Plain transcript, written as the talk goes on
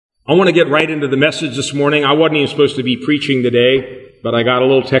I want to get right into the message this morning. I wasn't even supposed to be preaching today, but I got a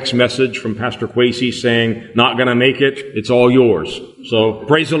little text message from Pastor Quasey saying, not going to make it. It's all yours. So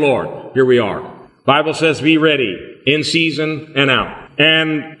praise the Lord. Here we are. Bible says, be ready in season and out.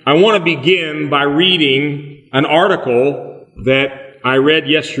 And I want to begin by reading an article that I read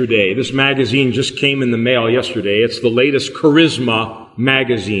yesterday. This magazine just came in the mail yesterday. It's the latest Charisma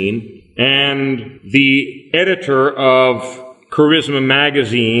magazine. And the editor of Charisma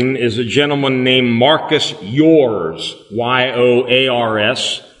magazine is a gentleman named Marcus Yours,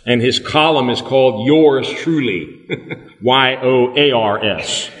 Y-O-A-R-S, and his column is called Yours Truly,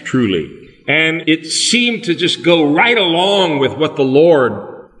 Y-O-A-R-S, truly. And it seemed to just go right along with what the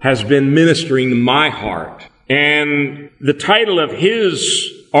Lord has been ministering to my heart. And the title of his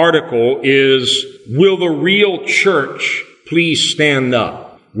article is, Will the Real Church Please Stand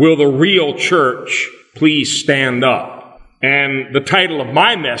Up? Will the Real Church Please Stand Up? And the title of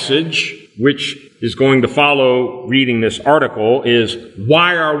my message, which is going to follow reading this article, is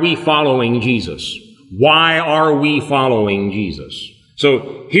Why Are We Following Jesus? Why are we following Jesus?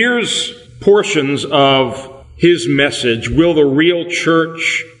 So here's portions of his message, Will the Real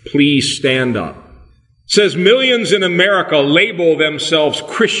Church Please Stand Up? It says, millions in America label themselves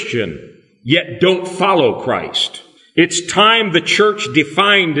Christian, yet don't follow Christ. It's time the church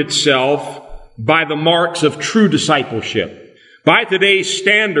defined itself by the marks of true discipleship. By today's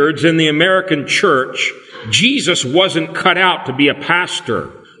standards in the American church, Jesus wasn't cut out to be a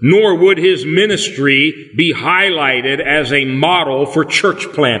pastor, nor would his ministry be highlighted as a model for church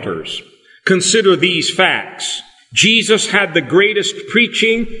planters. Consider these facts. Jesus had the greatest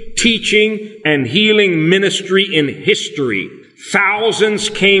preaching, teaching, and healing ministry in history. Thousands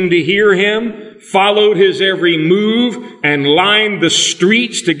came to hear him, followed his every move, and lined the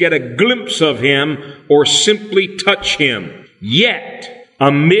streets to get a glimpse of him or simply touch him. Yet,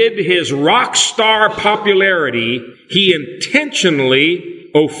 amid his rock star popularity, he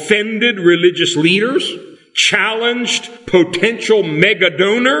intentionally offended religious leaders, challenged potential mega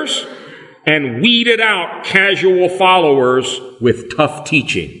donors, and weeded out casual followers with tough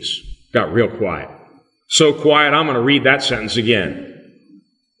teachings. Got real quiet. So quiet, I'm going to read that sentence again.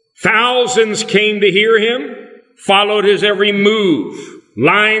 Thousands came to hear him, followed his every move,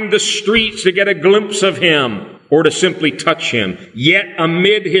 lined the streets to get a glimpse of him or to simply touch him. Yet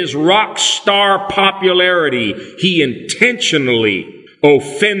amid his rock star popularity, he intentionally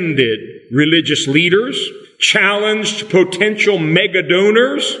offended religious leaders, challenged potential mega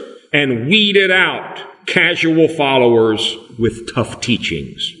donors, and weeded out casual followers with tough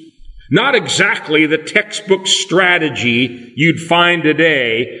teachings. Not exactly the textbook strategy you'd find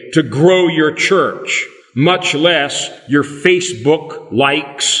today to grow your church, much less your Facebook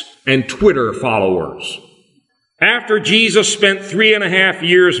likes and Twitter followers. After Jesus spent 3.5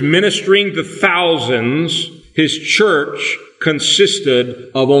 years ministering to thousands, his church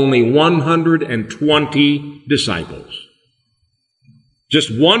consisted of only 120 disciples. Just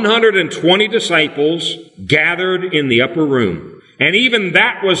 120 disciples gathered in the upper room. And even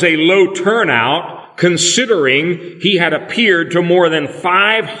that was a low turnout, considering he had appeared to more than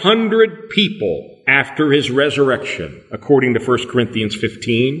 500 people after his resurrection, according to 1 Corinthians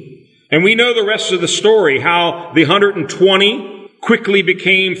 15. And we know the rest of the story, how the 120 quickly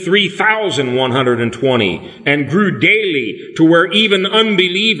became 3,120 and grew daily to where even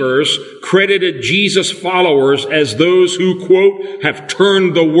unbelievers credited Jesus' followers as those who, quote, have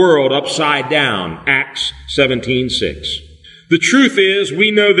turned the world upside down, Acts 17:6. The truth is, we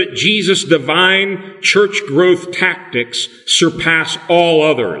know that Jesus' divine church growth tactics surpass all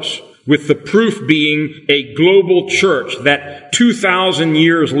others, with the proof being a global church that 2,000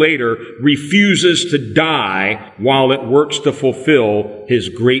 years later refuses to die while it works to fulfill his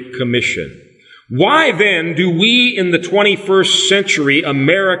Great Commission. Why then do we in the 21st century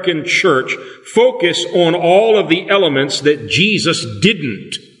American church focus on all of the elements that Jesus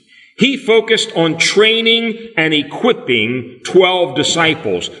didn't? He focused on training and equipping 12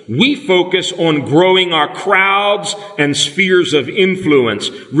 disciples. We focus on growing our crowds and spheres of influence,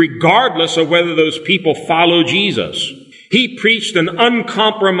 regardless of whether those people follow Jesus. He preached an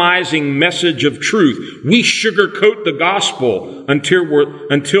uncompromising message of truth. We sugarcoat the gospel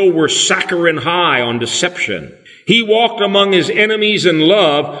until we're saccharine high on deception. He walked among his enemies in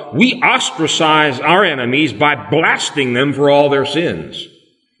love. We ostracize our enemies by blasting them for all their sins.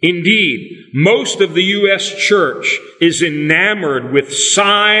 Indeed, most of the U.S. church is enamored with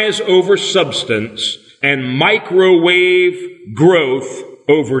size over substance and microwave growth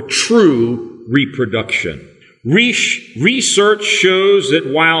over true reproduction. Research shows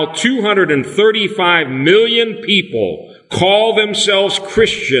that while 235 million people call themselves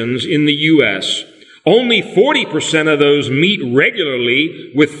Christians in the U.S., only 40% of those meet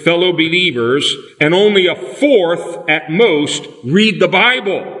regularly with fellow believers, and only a fourth at most read the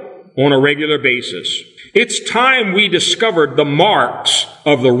Bible on a regular basis. It's time we discovered the marks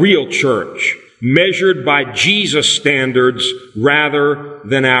of the real church, measured by Jesus standards rather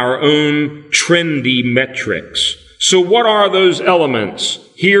than our own trendy metrics. So what are those elements?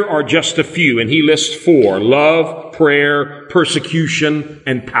 Here are just a few, and he lists 4: love, prayer, persecution,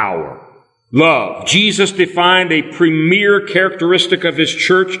 and power. Love. Jesus defined a premier characteristic of his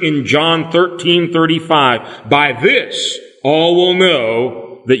church in John 13:35. By this, all will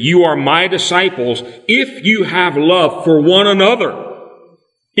know that you are my disciples if you have love for one another.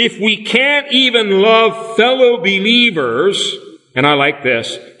 If we can't even love fellow believers, and I like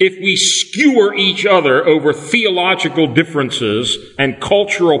this, if we skewer each other over theological differences and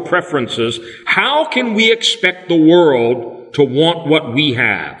cultural preferences, how can we expect the world to want what we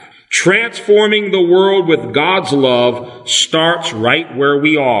have? Transforming the world with God's love starts right where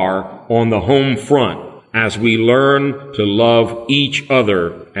we are on the home front as we learn to love each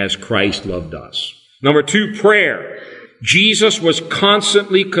other as Christ loved us. Number 2, prayer. Jesus was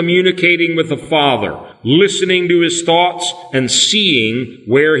constantly communicating with the Father, listening to his thoughts and seeing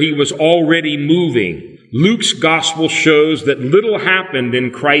where he was already moving. Luke's gospel shows that little happened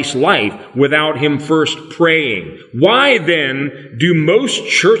in Christ's life without him first praying. Why then do most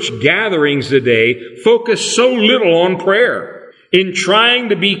church gatherings today focus so little on prayer? In trying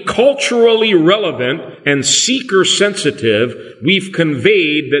to be culturally relevant and seeker-sensitive, we've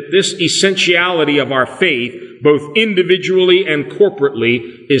conveyed that this essentiality of our faith, both individually and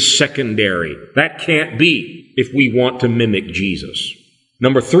corporately, is secondary. That can't be if we want to mimic Jesus.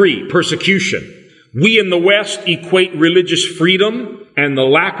 Number 3, persecution. We in the West equate religious freedom and the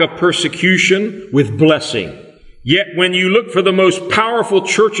lack of persecution with blessing. Yet when you look for the most powerful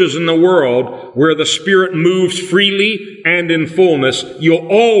churches in the world, where the Spirit moves freely and in fullness, you'll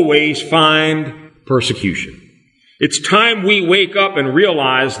always find persecution. It's time we wake up and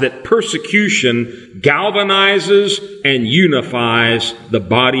realize that persecution galvanizes and unifies the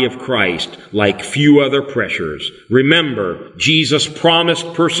body of Christ like few other pressures. Remember, Jesus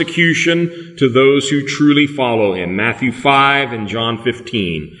promised persecution to those who truly follow him. Matthew 5 and John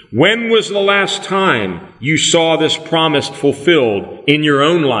 15. When was the last time you saw this promise fulfilled in your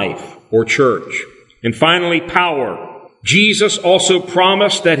own life or church? And finally, power. Jesus also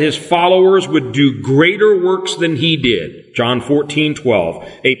promised that his followers would do greater works than he did. John 14:12.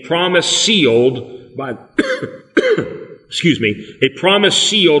 A promise sealed by, a promise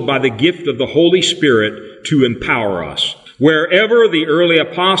sealed by the gift of the Holy Spirit to empower us. Wherever the early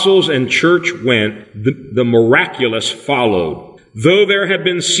apostles and church went, the miraculous followed. Though there have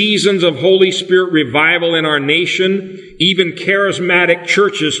been seasons of Holy Spirit revival in our nation, even charismatic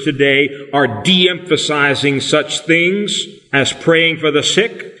churches today are de-emphasizing such things as praying for the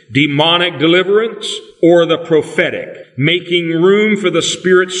sick, demonic deliverance, or the prophetic. Making room for the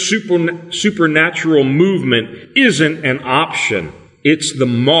Spirit's supernatural movement isn't an option. It's the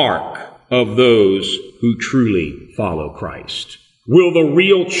mark of those who truly follow Christ. Will the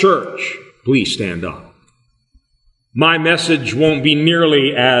real church please stand up? My message won't be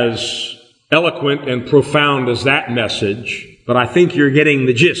nearly as eloquent and profound as that message, but I think you're getting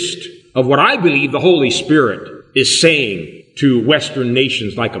the gist of what I believe the Holy Spirit is saying to Western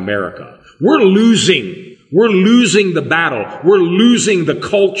nations like America. We're losing the battle. We're losing the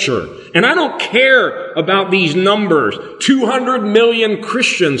culture. And I don't care about these numbers. 200 million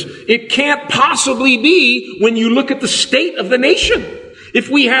Christians. It can't possibly be when you look at the state of the nation. If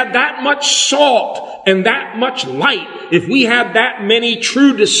we had that much salt and that much light, if we had that many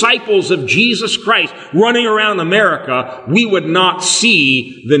true disciples of Jesus Christ running around America, we would not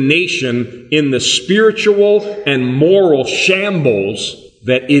see the nation in the spiritual and moral shambles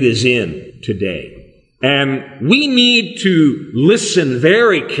that it is in today. And we need to listen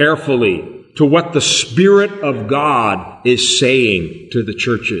very carefully to what the Spirit of God is saying to the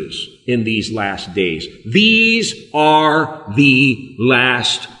churches in these last days. These are the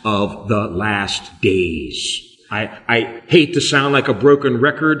last of the last days. I hate to sound like a broken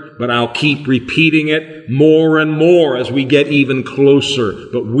record, but I'll keep repeating it more and more as we get even closer.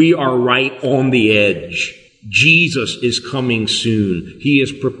 But we are right on the edge. Jesus is coming soon. He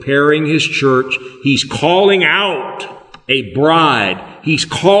is preparing his church. He's calling out a bride. He's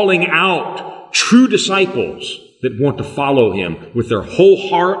calling out true disciples that want to follow him with their whole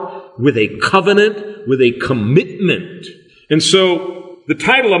heart, with a covenant, with a commitment. And so the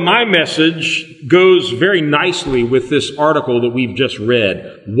title of my message goes very nicely with this article that we've just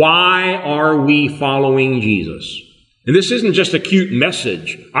read. Why are we following Jesus? And this isn't just a cute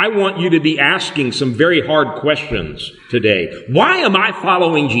message. I want you to be asking some very hard questions today. Why am I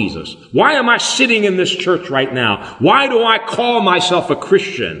following Jesus? Why am I sitting in this church right now? Why do I call myself a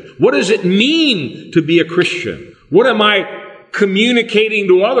Christian? What does it mean to be a Christian? What am I communicating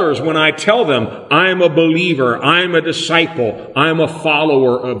to others when I tell them I'm a believer, I'm a disciple, I'm a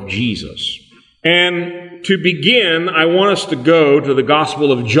follower of Jesus? And to begin, I want us to go to the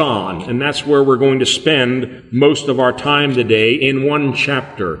Gospel of John, and that's where we're going to spend most of our time today, in one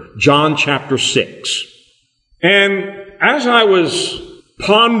chapter, John chapter 6. And as I was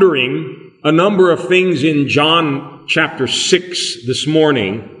pondering a number of things in John chapter 6 this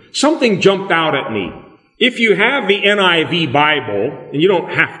morning, something jumped out at me. If you have the NIV Bible, and you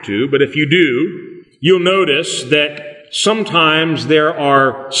don't have to, but if you do, you'll notice that sometimes there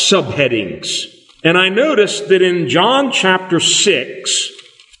are subheadings. And I noticed that in John chapter 6,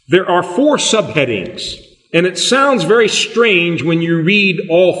 there are 4 subheadings. And it sounds very strange when you read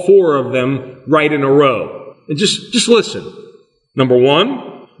all 4 of them right in a row. And just listen. Number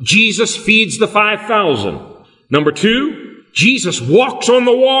 1, Jesus feeds the 5,000. Number 2, Jesus walks on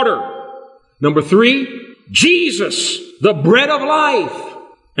the water. Number 3, Jesus, the bread of life.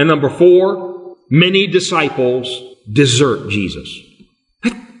 And number 4, many disciples desert Jesus.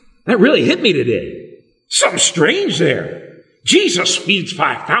 That really hit me today. Something strange there. Jesus feeds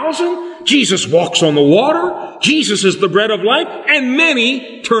 5,000. Jesus walks on the water. Jesus is the bread of life. And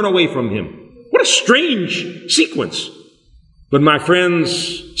many turn away from him. What a strange sequence. But my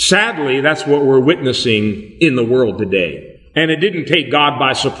friends, sadly, that's what we're witnessing in the world today. And it didn't take God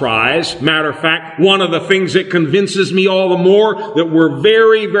by surprise. Matter of fact, one of the things that convinces me all the more that we're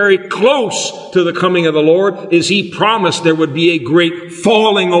very, very close to the coming of the Lord is He promised there would be a great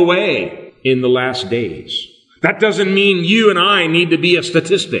falling away in the last days. That doesn't mean you and I need to be a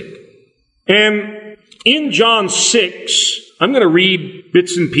statistic. And in John 6, I'm going to read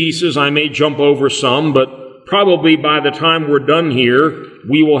bits and pieces. I may jump over some, but probably by the time we're done here,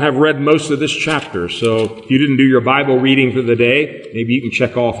 we will have read most of this chapter. So if you didn't do your Bible reading for the day, maybe you can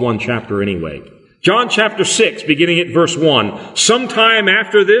check off one chapter anyway. John chapter 6, beginning at verse 1. Sometime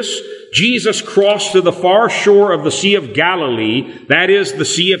after this, Jesus crossed to the far shore of the Sea of Galilee, that is the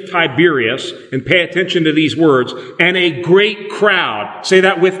Sea of Tiberias, and pay attention to these words, and a great crowd. Say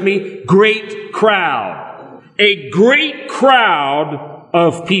that with me. Great crowd. A great crowd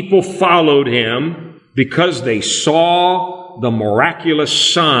of people followed him because they saw the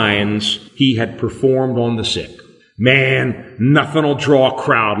miraculous signs he had performed on the sick. Man, nothing will draw a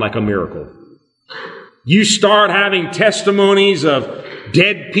crowd like a miracle. You start having testimonies of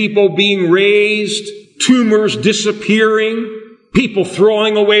dead people being raised, tumors disappearing, people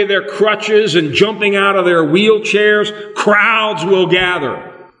throwing away their crutches and jumping out of their wheelchairs. Crowds will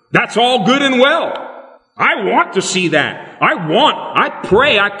gather. That's all good and well. I want to see that. I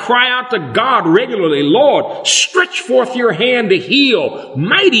pray, I cry out to God regularly, Lord, stretch forth your hand to heal,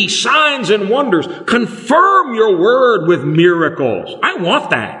 mighty signs and wonders, confirm your word with miracles. I want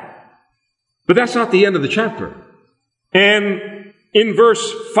that. But that's not the end of the chapter. And in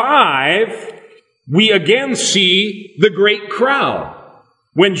verse 5, we again see the great crowd.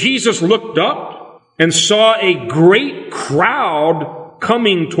 When Jesus looked up and saw a great crowd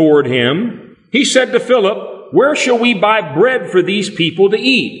coming toward him, he said to Philip, where shall we buy bread for these people to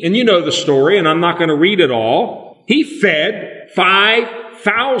eat? And you know the story, and I'm not going to read it all. He fed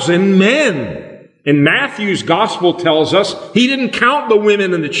 5,000 men. And Matthew's gospel tells us he didn't count the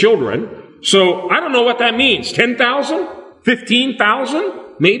women and the children. So I don't know what that means. 10,000?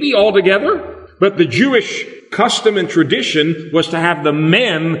 15,000? Maybe altogether? But the Jewish custom and tradition was to have the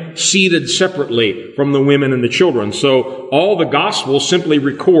men seated separately from the women and the children. So all the Gospels simply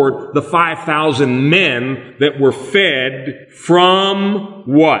record the 5,000 men that were fed from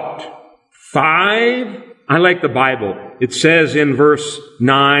what? 5? I like the Bible. It says in verse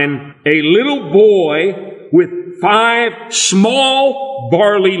 9, a little boy with 5 small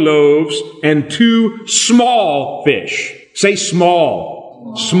barley loaves and 2 small fish. Say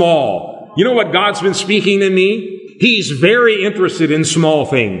small. Small. You know what God's been speaking to me? He's very interested in small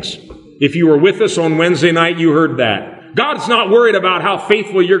things. If you were with us on Wednesday night, you heard that. God's not worried about how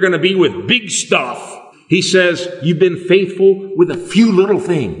faithful you're going to be with big stuff. He says, you've been faithful with a few little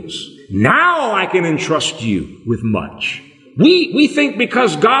things. Now I can entrust you with much. We think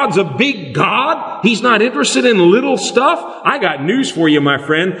because God's a big God, He's not interested in little stuff. I got news for you, my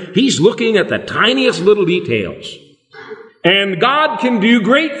friend. He's looking at the tiniest little details. And God can do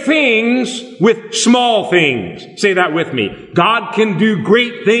great things with small things. Say that with me. God can do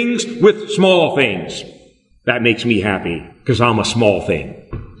great things with small things. That makes me happy because I'm a small thing.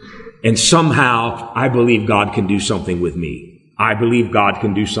 And somehow I believe God can do something with me. I believe God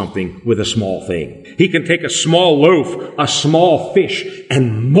can do something with a small thing. He can take a small loaf, a small fish,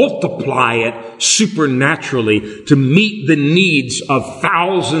 and multiply it supernaturally to meet the needs of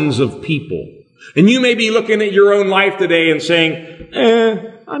thousands of people. And you may be looking at your own life today and saying,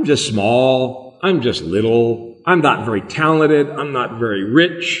 I'm just small. I'm just little. I'm not very talented. I'm not very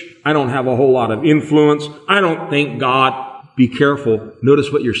rich. I don't have a whole lot of influence. I don't think God, be careful.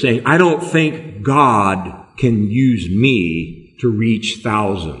 Notice what you're saying. I don't think God can use me to reach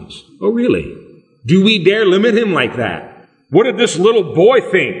thousands. Oh, really? Do we dare limit him like that? What did this little boy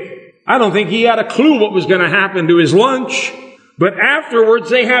think? I don't think he had a clue what was going to happen to his lunch. But afterwards,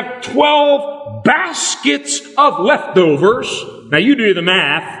 they have 12 baskets of leftovers. Now, you do the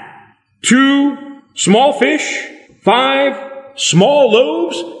math. 2 small fish, 5 small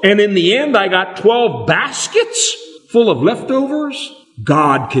loaves, and in the end, I got 12 baskets full of leftovers.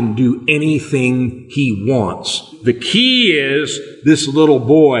 God can do anything he wants. The key is this little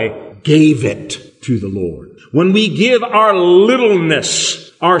boy gave it to the Lord. When we give our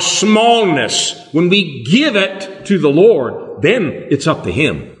littleness, our smallness, when we give it to the Lord, then it's up to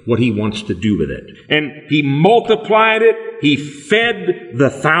him what he wants to do with it. And he multiplied it. He fed the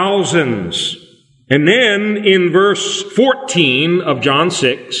thousands. And then in verse 14 of John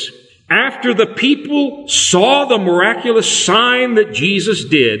 6, after the people saw the miraculous sign that Jesus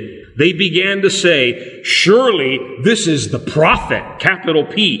did, they began to say, surely this is the prophet, capital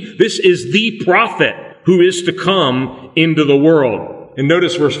P. This is the prophet who is to come into the world. And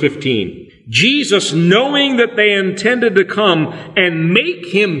notice verse 15. Jesus, knowing that they intended to come and make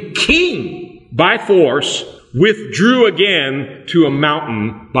him king by force, withdrew again to a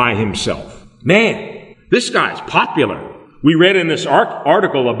mountain by himself. Man, this guy's popular. We read in this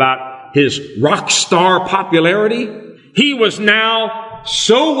article about his rock star popularity. He was now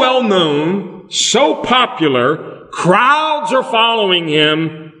so well known, so popular, crowds are following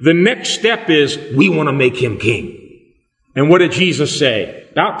him. The next step is, we want to make him king. And what did Jesus say?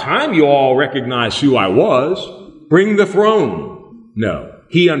 About time you all recognize who I was. Bring the throne. No,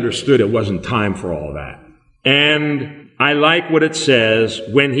 he understood it wasn't time for all that. And I like what it says,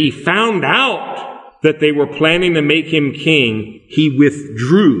 when he found out that they were planning to make him king, he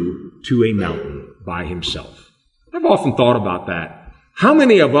withdrew to a mountain by himself. I've often thought about that. How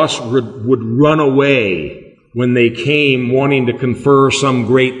many of us would run away when they came wanting to confer some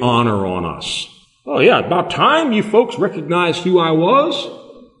great honor on us? Oh yeah, about time you folks recognized who I was.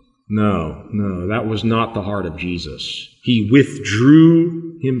 No, that was not the heart of Jesus. He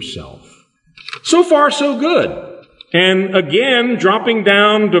withdrew himself. So far, so good. And again, dropping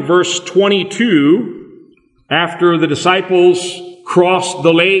down to verse 22, after the disciples crossed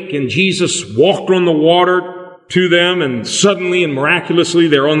the lake and Jesus walked on the water to them, and suddenly and miraculously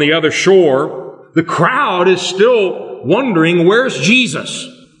they're on the other shore, the crowd is still wondering, where's Jesus?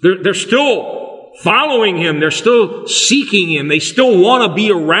 They're still following him. They're still seeking him. They still want to be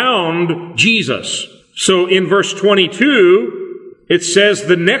around Jesus. So in verse 22, it says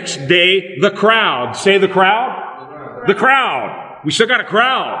the next day, the crowd. Say the crowd? The crowd. We still got a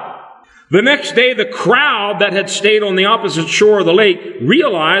crowd. The next day, the crowd that had stayed on the opposite shore of the lake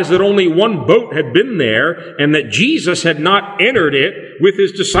realized that only one boat had been there and that Jesus had not entered it with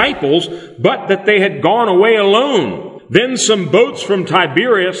his disciples, but that they had gone away alone. Then some boats from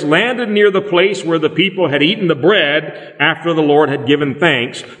Tiberias landed near the place where the people had eaten the bread after the Lord had given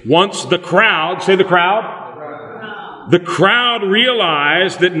thanks. Once the crowd, say the crowd, the crowd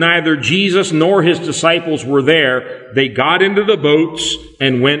realized that neither Jesus nor his disciples were there, they got into the boats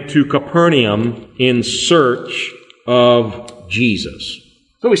and went to Capernaum in search of Jesus.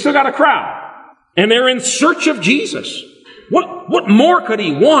 So we still got a crowd, and they're in search of Jesus. What more could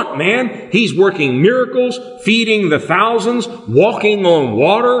he want, man? He's working miracles, feeding the thousands, walking on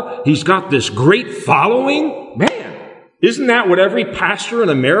water. He's got this great following. Man, isn't that what every pastor in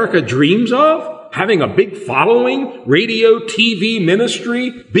America dreams of? Having a big following, radio, TV, ministry,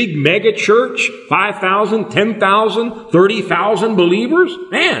 big mega church, 5,000, 10,000, 30,000 believers.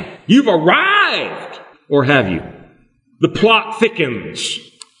 Man, you've arrived. Or have you? The plot thickens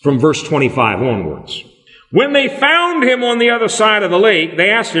from verse 25 onwards. When they found him on the other side of the lake, they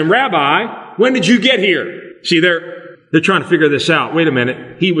asked him, Rabbi, when did you get here? See, they're trying to figure this out. Wait a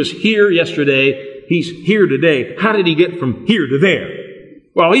minute. He was here yesterday. He's here today. How did he get from here to there?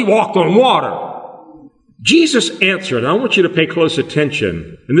 Well, he walked on water. Jesus answered, and I want you to pay close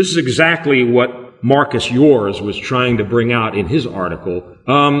attention, and this is exactly what Marcus Yours was trying to bring out in his article.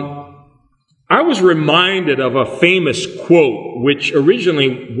 I was reminded of a famous quote, which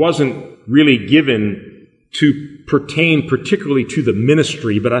originally wasn't really given to pertain particularly to the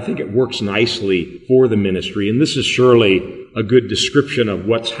ministry, but I think it works nicely for the ministry. And this is surely a good description of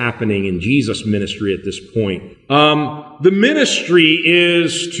what's happening in Jesus' ministry at this point. The ministry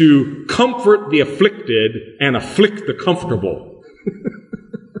is to comfort the afflicted and afflict the comfortable.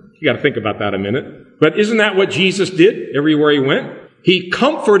 You got to think about that a minute. But isn't that what Jesus did everywhere he went? He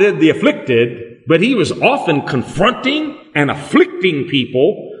comforted the afflicted, but he was often confronting and afflicting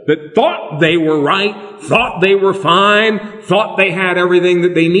people that thought they were right, thought they were fine, thought they had everything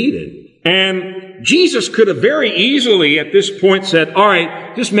that they needed. And Jesus could have very easily at this point said, all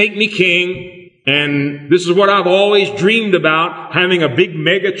right, just make me king. And this is what I've always dreamed about, having a big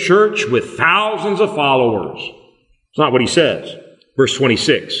mega church with thousands of followers. It's not what he says. Verse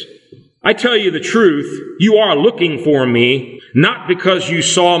 26. I tell you the truth, you are looking for me, not because you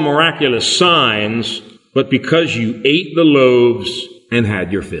saw miraculous signs, but because you ate the loaves and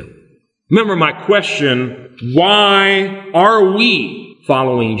had your fill. Remember my question, why are we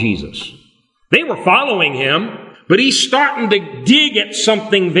following Jesus? They were following him, but he's starting to dig at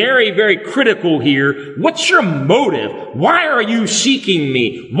something very, very critical here. What's your motive? Why are you seeking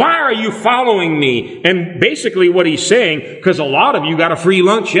me? Why are you following me? And basically what he's saying, because a lot of you got a free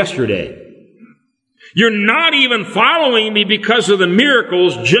lunch yesterday. You're not even following me because of the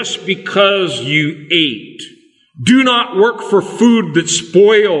miracles, just because you ate. Do not work for food that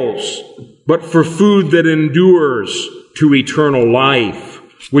spoils, but for food that endures to eternal life,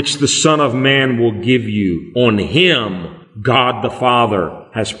 which the Son of Man will give you. On him, God the Father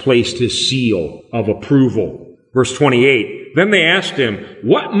has placed his seal of approval. Verse 28, then they asked him,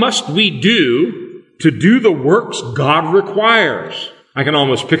 what must we do to do the works God requires? I can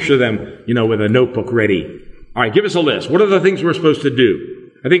almost picture them, with a notebook ready. All right, give us a list. What are the things we're supposed to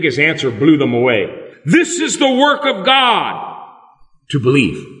do? I think his answer blew them away. This is the work of God, to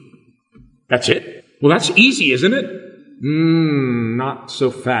believe. That's it? Well, that's easy, isn't it? Not so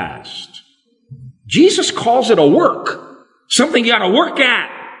fast. Jesus calls it a work. Something you got to work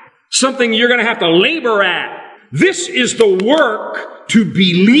at. Something you're going to have to labor at. This is the work to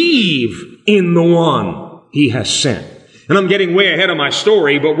believe in the one he has sent. And I'm getting way ahead of my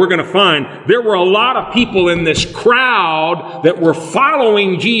story, but we're going to find there were a lot of people in this crowd that were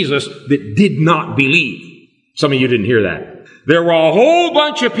following Jesus that did not believe. Some of you didn't hear that. There were a whole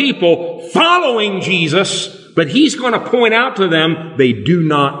bunch of people following Jesus, but he's going to point out to them they do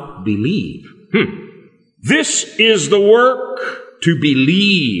not believe. This is the work to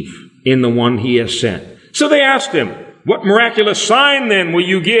believe in the one he has sent. So they asked him, what miraculous sign then will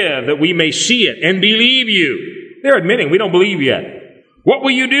you give that we may see it and believe you? They're admitting, we don't believe yet. What will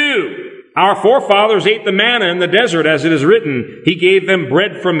you do? Our forefathers ate the manna in the desert, as it is written. He gave them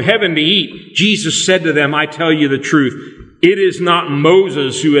bread from heaven to eat. Jesus said to them, I tell you the truth. It is not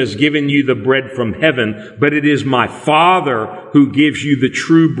Moses who has given you the bread from heaven, but it is my Father who gives you the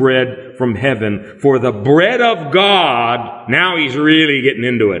true bread from heaven. For the bread of God, now he's really getting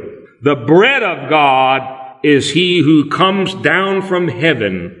into it. The bread of God is he who comes down from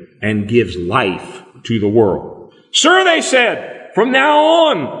heaven and gives life to the world. Sir, they said, from now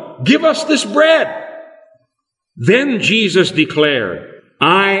on, give us this bread. Then Jesus declared,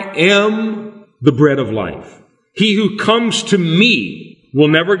 I am the bread of life. He who comes to me will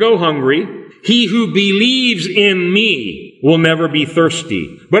never go hungry. He who believes in me will never be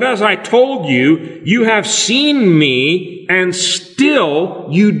thirsty. But as I told you, you have seen me, and still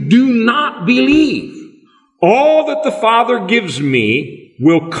you do not believe. All that the Father gives me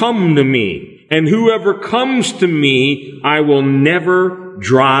will come to me. And whoever comes to me, I will never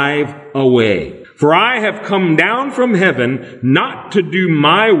drive away. For I have come down from heaven not to do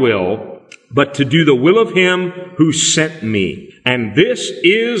my will, but to do the will of him who sent me. And this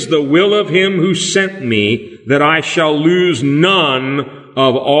is the will of him who sent me, that I shall lose none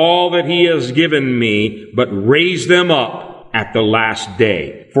of all that he has given me, but raise them up at the last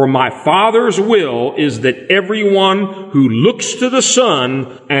day. For my Father's will is that everyone who looks to the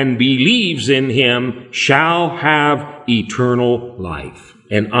Son and believes in him shall have eternal life.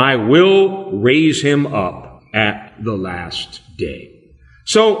 And I will raise him up at the last day.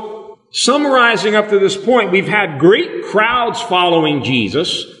 So, summarizing up to this point, we've had great crowds following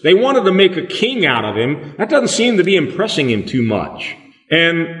Jesus. They wanted to make a king out of him. That doesn't seem to be impressing him too much.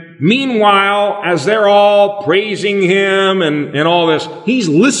 And meanwhile, as they're all praising him and all this, he's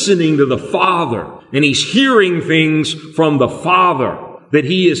listening to the Father, and he's hearing things from the Father that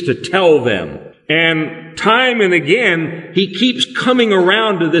he is to tell them. And time and again, he keeps coming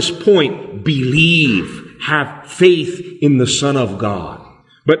around to this point. Believe, have faith in the Son of God.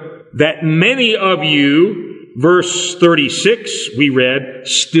 But that many of you, verse 36, we read,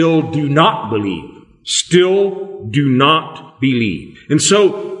 still do not believe. still do not believe. And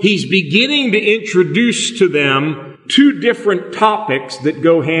so he's beginning to introduce to them two different topics that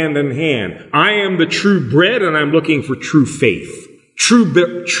go hand in hand. I am the true bread, and I'm looking for true faith. True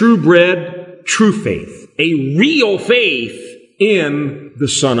bread, true faith. A real faith in the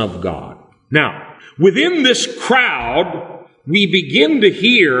Son of God. Now, within this crowd, we begin to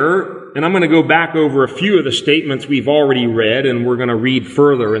hear, and I'm going to go back over a few of the statements we've already read, and we're going to read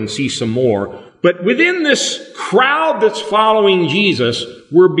further and see some more. But within this crowd that's following Jesus,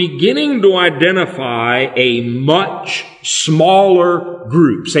 we're beginning to identify a much smaller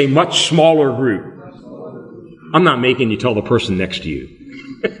group. Say, much smaller group. I'm not making you tell the person next to you.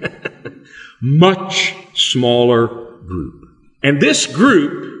 Much smaller group. And this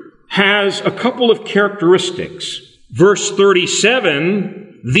group has a couple of characteristics. Verse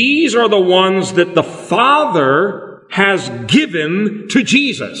 37, these are the ones that the Father has given to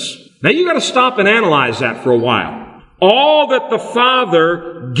Jesus. Now you got to stop and analyze that for a while. All that the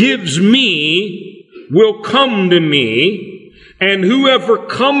Father gives me will come to me, and whoever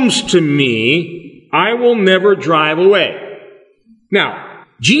comes to me, I will never drive away. Now,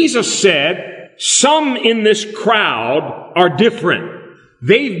 Jesus said, some in this crowd are different.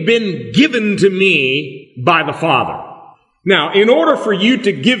 They've been given to me by the Father. Now, in order for you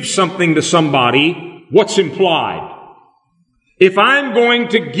to give something to somebody, what's implied? If I'm going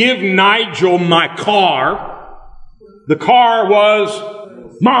to give Nigel my car, the car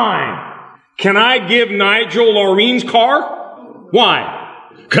was mine. Can I give Nigel Laureen's car? Why?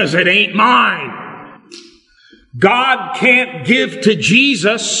 Because it ain't mine. God can't give to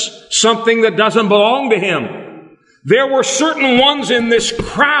Jesus something that doesn't belong to him. There were certain ones in this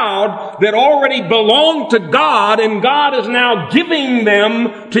crowd that already belonged to God, and God is now giving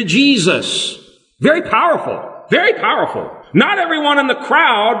them to Jesus. Very powerful. Very powerful. Not everyone in the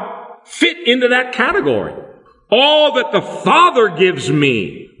crowd fit into that category. All that the Father gives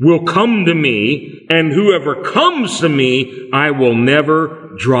me will come to me, and whoever comes to me, I will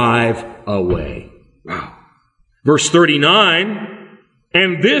never drive away. Wow. Verse 39,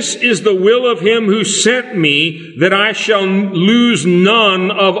 and this is the will of him who sent me, that I shall lose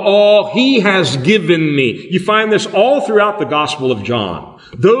none of all he has given me. You find this all throughout the Gospel of John.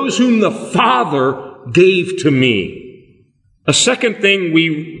 Those whom the Father gave to me. A second thing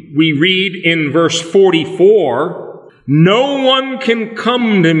we read in verse 44, no one can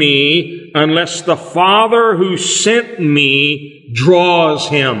come to me unless the Father who sent me draws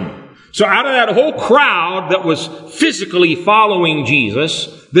him. So out of that whole crowd that was physically following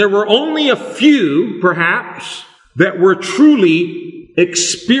Jesus, there were only a few, perhaps, that were truly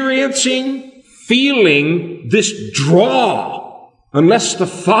experiencing, feeling this draw, unless the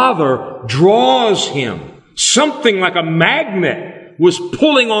Father draws him. Something like a magnet was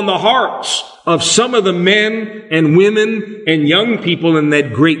pulling on the hearts of some of the men and women and young people in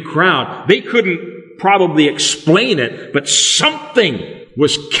that great crowd. They couldn't probably explain it, but something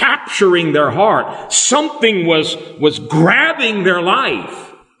was capturing their heart. Something was grabbing their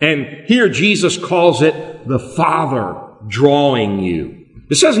life. And here Jesus calls it the Father drawing you.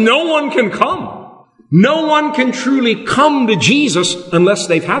 It says no one can come. No one can truly come to Jesus unless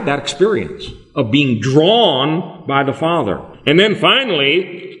they've had that experience of being drawn by the Father. And then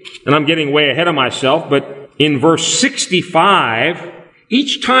finally, and I'm getting way ahead of myself, but in verse 65,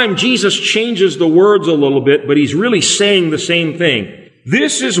 each time Jesus changes the words a little bit, but he's really saying the same thing.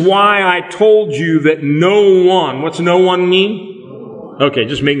 This is why I told you that no one, what's no one mean? Okay,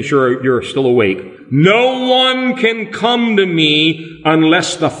 just making sure you're still awake. No one can come to me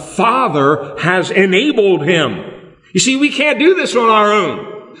unless the Father has enabled him. You see, we can't do this on our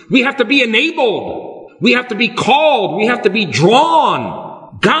own. We have to be enabled. We have to be called. We have to be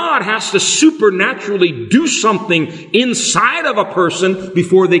drawn. God has to supernaturally do something inside of a person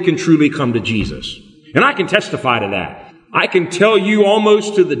before they can truly come to Jesus. And I can testify to that. I can tell you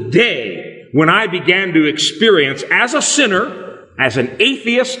almost to the day when I began to experience as a sinner, as an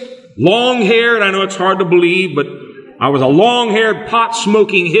atheist, long-haired, I know it's hard to believe, but I was a long-haired,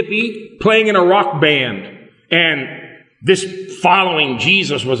 pot-smoking hippie playing in a rock band. And this following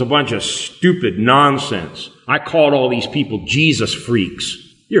Jesus was a bunch of stupid nonsense. I called all these people Jesus freaks.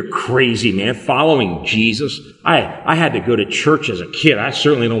 You're crazy, man, following Jesus. I had to go to church as a kid. I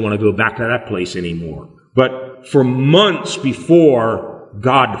certainly don't want to go back to that place anymore. But for months before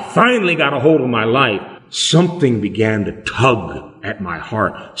God finally got a hold of my life, something began to tug at my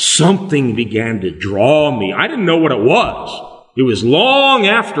heart. Something began to draw me. I didn't know what it was. It was long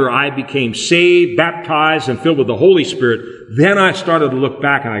after I became saved, baptized, and filled with the Holy Spirit. Then I started to look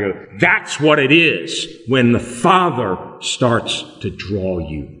back and I go, that's what it is when the Father starts to draw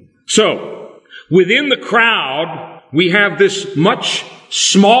you. So, Within the crowd, we have this much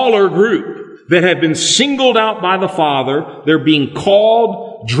smaller group that have been singled out by the Father. They're being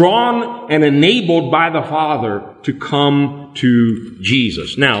called, drawn, and enabled by the Father to come to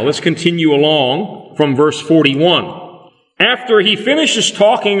Jesus. Now, let's continue along from verse 41. After he finishes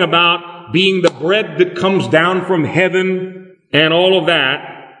talking about being the bread that comes down from heaven and all of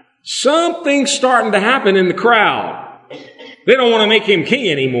that, something's starting to happen in the crowd. They don't want to make him king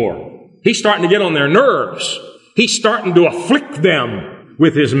anymore. He's starting to get on their nerves. He's starting to afflict them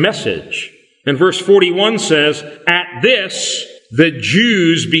with his message. And verse 41 says, at this, the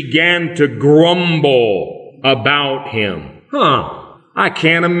Jews began to grumble about him. I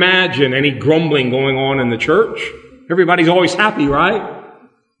can't imagine any grumbling going on in the church. Everybody's always happy, right?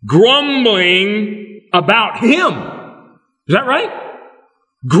 Grumbling about him. Is that right?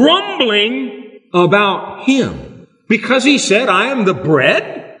 Grumbling about him. Because he said, I am the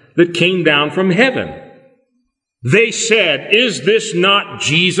bread that came down from heaven. They said, is this not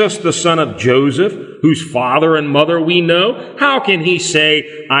Jesus, the son of Joseph, whose father and mother we know? How can he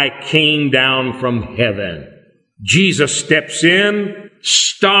say, I came down from heaven? Jesus steps in,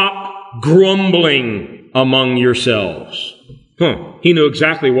 stop grumbling among yourselves. He knew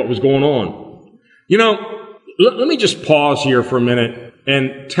exactly what was going on. You know, let me just pause here for a minute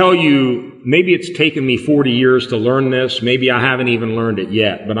and tell you, maybe it's taken me 40 years to learn this. Maybe I haven't even learned it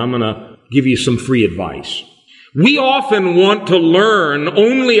yet, but I'm going to give you some free advice. We often want to learn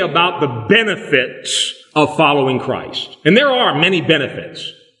only about the benefits of following Christ. And there are many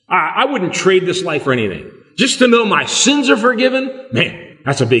benefits. I wouldn't trade this life for anything. Just to know my sins are forgiven, man,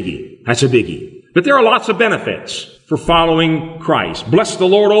 that's a biggie. That's a biggie. But there are lots of benefits for following Christ. Bless the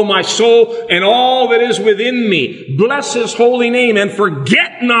Lord, O my soul, and all that is within me. Bless his holy name, and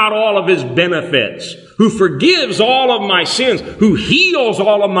forget not all of his benefits, who forgives all of my sins, who heals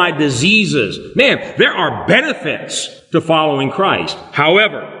all of my diseases. Man, there are benefits to following Christ.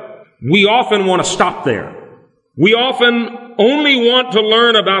 However, we often want to stop there. We often only want to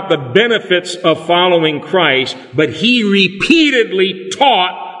learn about the benefits of following Christ, but he repeatedly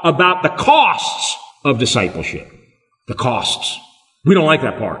taught about the costs of discipleship. The costs. We don't like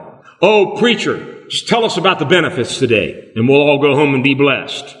that part. Oh, preacher, just tell us about the benefits today, and we'll all go home and be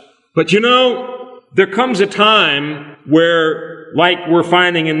blessed. But you know, there comes a time where, like we're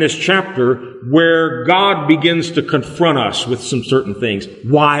finding in this chapter, where God begins to confront us with some certain things.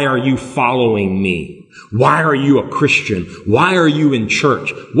 Why are you following me? Why are you a Christian? Why are you in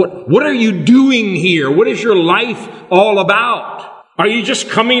church? What are you doing here? What is your life all about? Are you just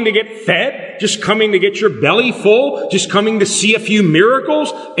coming to get fed? Just coming to get your belly full? Just coming to see a few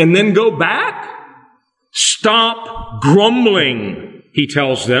miracles and then go back? Stop grumbling, he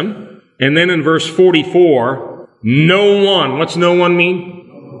tells them. And then in verse 44, no one, what's no one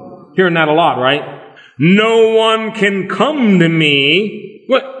mean? Hearing that a lot, right? No one can come to me.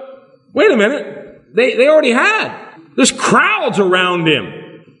 What? Wait a minute. They already had. There's crowds around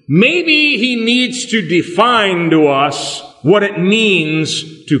him. Maybe he needs to define to us what it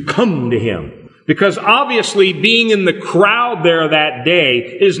means to come to him. Because obviously being in the crowd there that day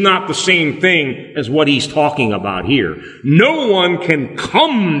is not the same thing as what he's talking about here. No one can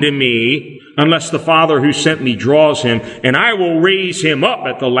come to me unless the Father who sent me draws him, and I will raise him up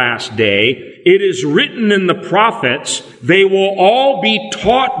at the last day. It is written in the prophets, they will all be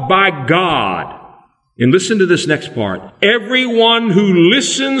taught by God. And listen to this next part. Everyone who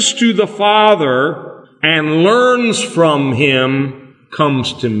listens to the Father and learns from him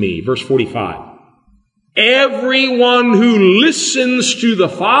comes to me. Verse 45. Everyone who listens to the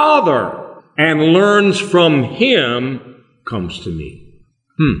Father and learns from him comes to me.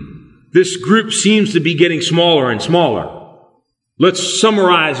 This group seems to be getting smaller and smaller. Let's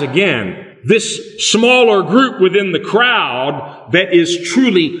summarize again. This smaller group within the crowd that is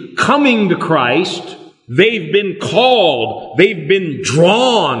truly coming to Christ, they've been called, they've been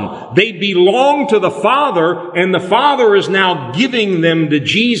drawn, they belong to the Father, and the Father is now giving them to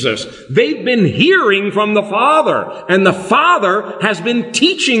Jesus. They've been hearing from the Father, and the Father has been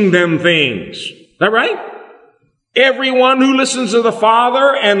teaching them things. Is that right? Everyone who listens to the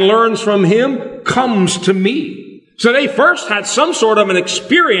Father and learns from him comes to me. So they first had some sort of an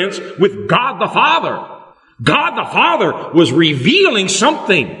experience with God the Father. God the Father was revealing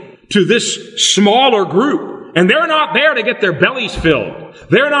something to this smaller group. And they're not there to get their bellies filled.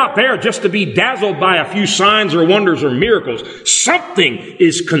 They're not there just to be dazzled by a few signs or wonders or miracles. Something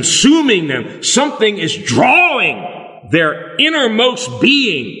is consuming them. Something is drawing their innermost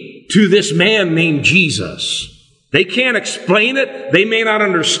being to this man named Jesus. They can't explain it. They may not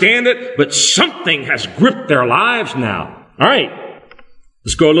understand it, but something has gripped their lives now. All right,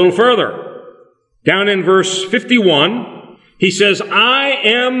 let's go a little further. Down in verse 51, he says, I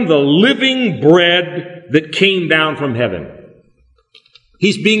am the living bread that came down from heaven.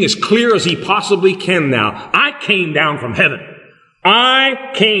 He's being as clear as he possibly can now. I came down from heaven.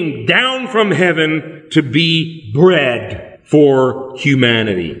 I came down from heaven to be bread for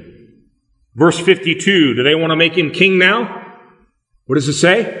humanity. Verse 52, do they want to make him king now? What does it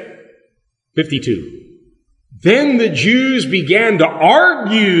say? 52. Then the Jews began to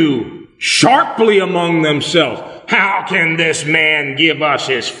argue sharply among themselves. How can this man give us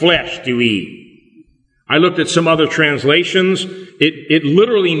his flesh to eat? I looked at some other translations. It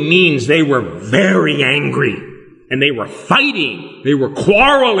literally means they were very angry. And they were fighting. They were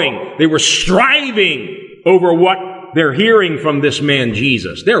quarreling. They were striving over what they're hearing from this man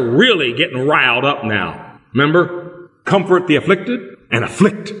Jesus. They're really getting riled up now. Remember? Comfort the afflicted and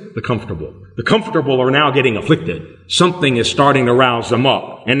afflict the comfortable. The comfortable are now getting afflicted. Something is starting to rouse them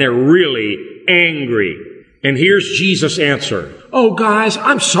up. And they're really angry. And here's Jesus' answer. Oh, guys,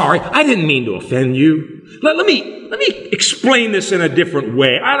 I'm sorry. I didn't mean to offend you. Let me explain this in a different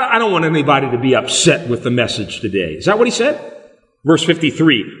way. I don't want anybody to be upset with the message today. Is that what he said? Verse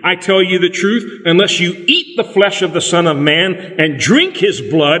 53, I tell you the truth, unless you eat the flesh of the Son of Man and drink his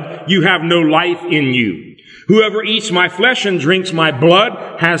blood, you have no life in you. Whoever eats my flesh and drinks my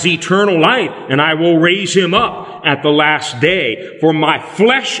blood has eternal life, and I will raise him up at the last day. For my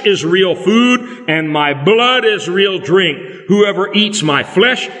flesh is real food, and my blood is real drink. Whoever eats my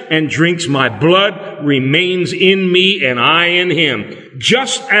flesh and drinks my blood remains in me, and I in him.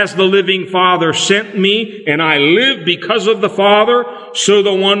 Just as the living Father sent me, and I live because of the Father, so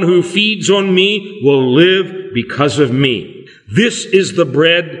the one who feeds on me will live because of me. This is the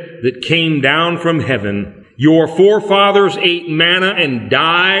bread that came down from heaven. Your forefathers ate manna and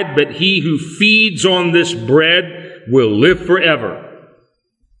died, but he who feeds on this bread will live forever.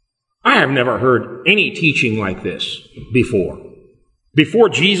 I have never heard any teaching like this before. Before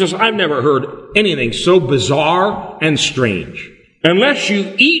Jesus, I've never heard anything so bizarre and strange. Unless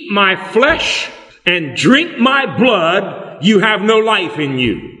you eat my flesh and drink my blood, you have no life in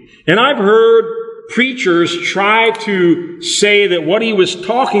you. And I've heard preachers try to say that what he was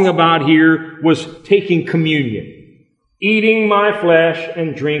talking about here was taking communion, eating my flesh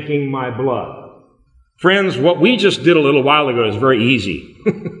and drinking my blood. Friends, what we just did a little while ago is very easy.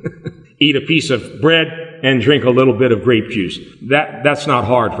 Eat a piece of bread and drink a little bit of grape juice. That's not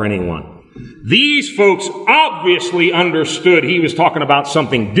hard for anyone. These folks obviously understood he was talking about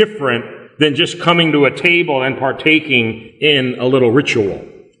something different than just coming to a table and partaking in a little ritual.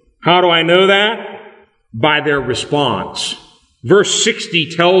 How do I know that? By their response. Verse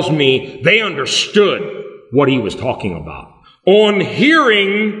 60 tells me they understood what he was talking about. On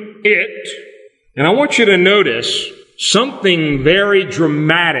hearing it, and I want you to notice something very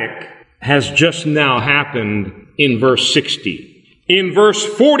dramatic has just now happened in verse 60. In verse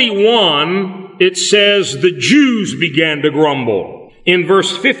 41, it says the Jews began to grumble. In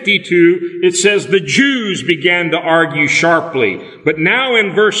verse 52, it says the Jews began to argue sharply. But now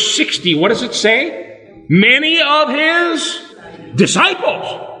in verse 60, what does it say? Many of his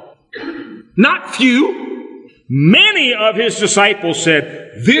disciples, not few, many of his disciples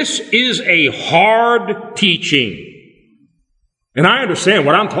said, this is a hard teaching. And I understand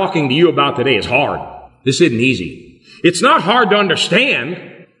what I'm talking to you about today is hard. This isn't easy. It's not hard to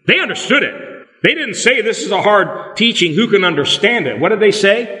understand. They understood it. They didn't say this is a hard teaching. Who can understand it? What did they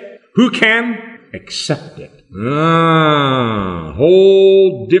say? Who can accept it?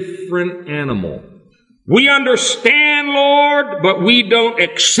 Whole different animal. We understand, Lord, but we don't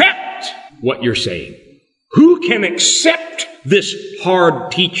accept what you're saying. Who can accept this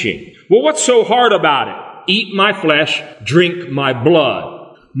hard teaching? Well, what's so hard about it? Eat my flesh, drink my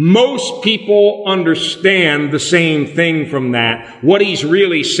blood. Most people understand the same thing from that. What he's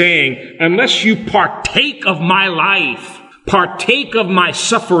really saying, unless you partake of my life, partake of my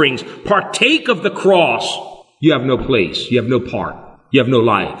sufferings, partake of the cross, you have no place, you have no part, you have no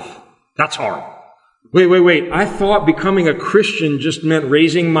life. That's hard. Wait. I thought becoming a Christian just meant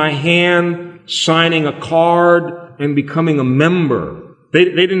raising my hand, signing a card, and becoming a member. They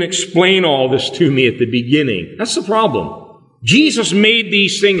didn't explain all this to me at the beginning. That's the problem. Jesus made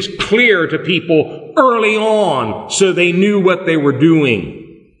these things clear to people early on so they knew what they were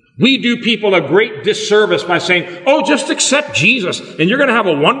doing. We do people a great disservice by saying, oh, just accept Jesus and you're going to have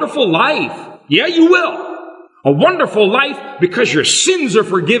a wonderful life. Yeah, you will. A wonderful life because your sins are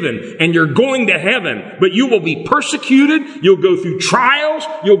forgiven and you're going to heaven. But you will be persecuted. You'll go through trials.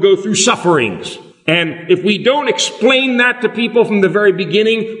 You'll go through sufferings. And if we don't explain that to people from the very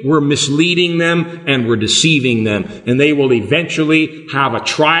beginning, we're misleading them and we're deceiving them. And they will eventually have a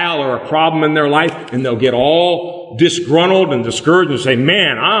trial or a problem in their life, and they'll get all disgruntled and discouraged and say,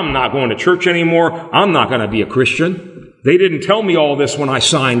 man, I'm not going to church anymore. I'm not going to be a Christian. They didn't tell me all this when I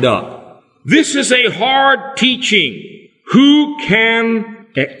signed up. This is a hard teaching. Who can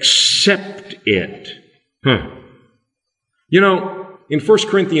accept it? You know, in 1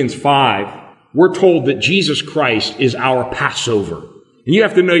 Corinthians 5, we're told that Jesus Christ is our Passover. And you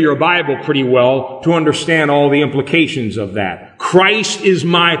have to know your Bible pretty well to understand all the implications of that. Christ is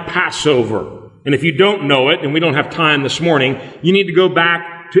my Passover. And if you don't know it, and we don't have time this morning, you need to go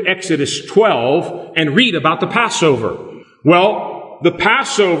back to Exodus 12 and read about the Passover. Well, the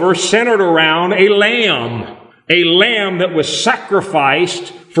Passover centered around a lamb that was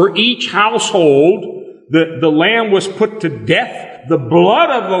sacrificed for each household. The lamb was put to death. The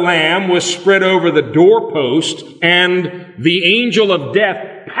blood of the lamb was spread over the doorpost, and the angel of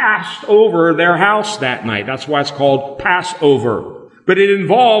death passed over their house that night. That's why it's called Passover. But it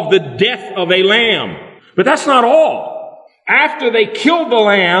involved the death of a lamb. But that's not all. After they killed the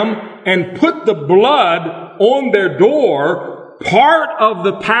lamb and put the blood on their door, part of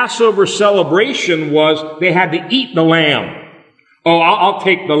the Passover celebration was they had to eat the lamb. Oh, I'll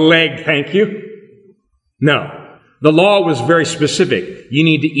take the leg, thank you. No. The law was very specific. You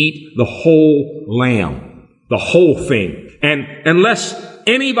need to eat the whole lamb, the whole thing. And unless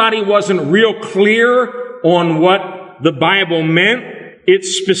anybody wasn't real clear on what the Bible meant, it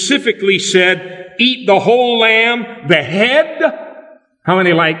specifically said, eat the whole lamb, the head. How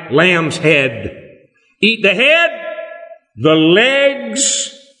many like lamb's head? Eat the head, the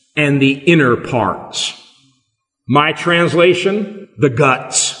legs, and the inner parts. My translation, the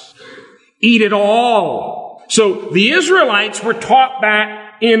guts. Eat it all. So the Israelites were taught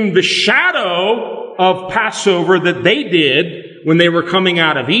that in the shadow of Passover that they did when they were coming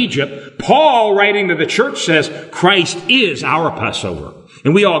out of Egypt. Paul, writing to the church, says, Christ is our Passover.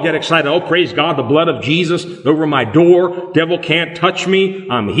 And we all get excited. Oh, praise God, the blood of Jesus over my door. Devil can't touch me.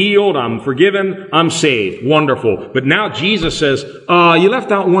 I'm healed. I'm forgiven. I'm saved. Wonderful. But now Jesus says, you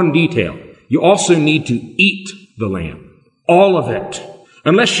left out one detail. You also need to eat the lamb. All of it.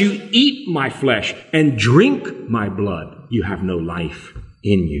 Unless you eat my flesh and drink my blood, you have no life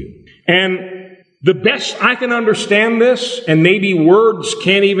in you. And the best I can understand this, and maybe words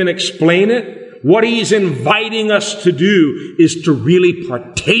can't even explain it, what he's inviting us to do is to really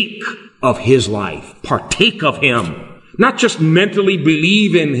partake of his life. Partake of him. Not just mentally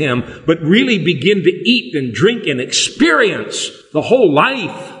believe in him, but really begin to eat and drink and experience the whole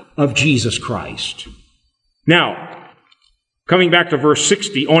life of Jesus Christ. Now, coming back to verse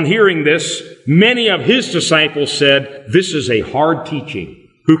 60, on hearing this, many of his disciples said, this is a hard teaching.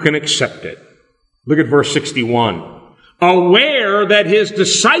 Who can accept it? Look at verse 61. Aware that his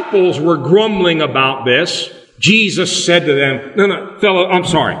disciples were grumbling about this, Jesus said to them, no, fellow, I'm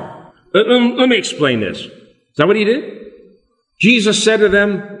sorry. Let me explain this. Is that what he did? Jesus said to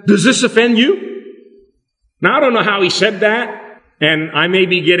them, does this offend you? Now, I don't know how he said that. And I may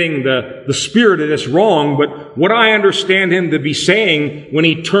be getting the spirit of this wrong, but what I understand him to be saying when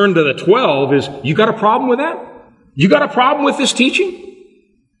he turned to the 12 is, you got a problem with that? You got a problem with this teaching?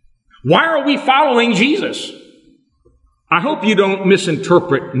 Why are we following Jesus? I hope you don't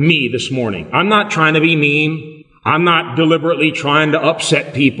misinterpret me this morning. I'm not trying to be mean. I'm not deliberately trying to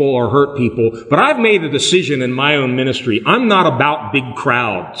upset people or hurt people, but I've made a decision in my own ministry. I'm not about big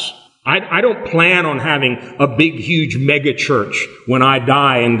crowds. I don't plan on having a big, huge mega church when I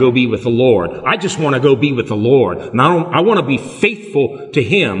die and go be with the Lord. I just want to go be with the Lord. And I want to be faithful to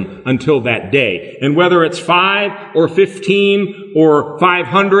him until that day. And whether it's 5 or 15 or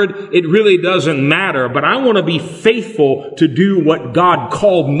 500, it really doesn't matter. But I want to be faithful to do what God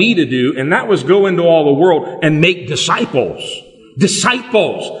called me to do. And that was go into all the world and make disciples.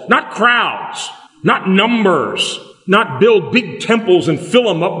 Disciples, not crowds, not numbers. Not build big temples and fill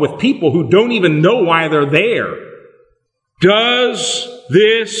them up with people who don't even know why they're there. Does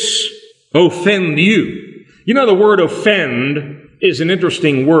this offend you? You know, the word offend is an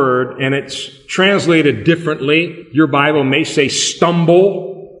interesting word, and it's translated differently. Your Bible may say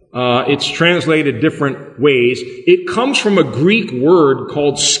stumble. It's translated different ways. It comes from a Greek word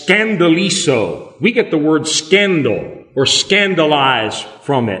called scandalizo. We get the word scandal or scandalize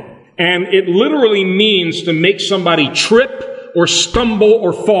from it. And it literally means to make somebody trip or stumble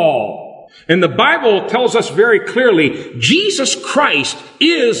or fall. And the Bible tells us very clearly, Jesus Christ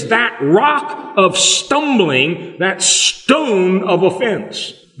is that rock of stumbling, that stone of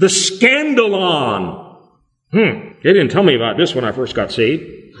offense, the scandalon. They didn't tell me about this when I first got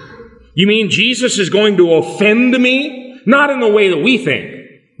saved. You mean Jesus is going to offend me? Not in the way that we think.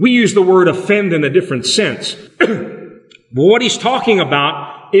 We use the word offend in a different sense. But what he's talking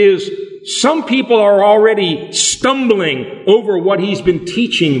about is some people are already stumbling over what he's been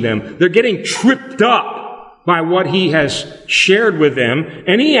teaching them. They're getting tripped up by what he has shared with them.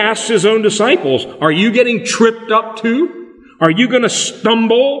 And he asks his own disciples, are you getting tripped up too? Are you going to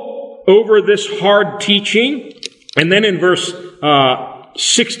stumble over this hard teaching? And then in verse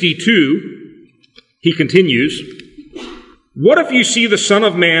 62, he continues, what if you see the Son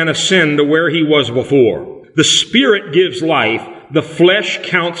of Man ascend to where he was before? The Spirit gives life, the flesh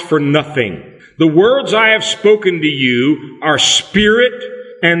counts for nothing. The words I have spoken to you are spirit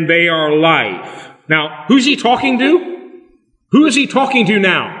and they are life. Now, who's he talking to? Who is he talking to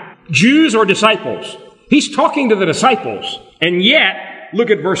now? Jews or disciples? He's talking to the disciples. And yet, look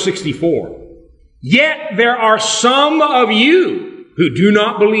at verse 64. Yet there are some of you who do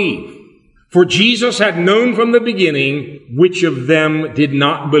not believe. For Jesus had known from the beginning which of them did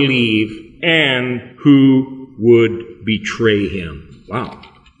not believe and who would betray him. Wow.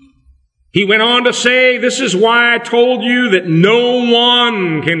 He went on to say, this is why I told you that no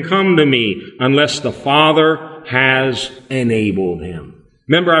one can come to me unless the Father has enabled him.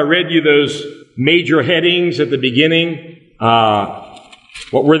 Remember I read you those major headings at the beginning?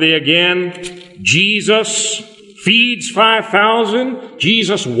 What were they again? Jesus feeds 5,000.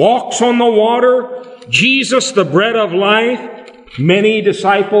 Jesus walks on the water. Jesus, the bread of life. Many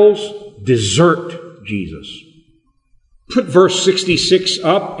disciples desert Jesus. Put verse 66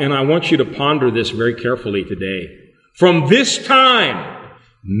 up, and I want you to ponder this very carefully today. From this time,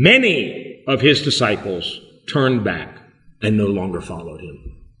 many of his disciples turned back and no longer followed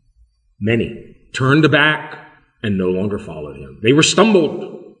him. Many turned back and no longer followed him. They were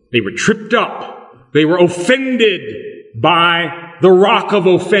stumbled. They were tripped up. They were offended by the rock of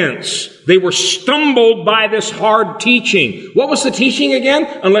offense. They were stumbled by this hard teaching. What was the teaching again?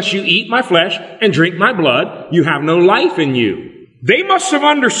 Unless you eat my flesh and drink my blood, you have no life in you. They must have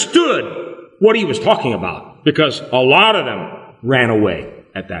understood what he was talking about, because a lot of them ran away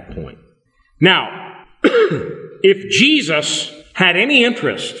at that point. Now, if Jesus had any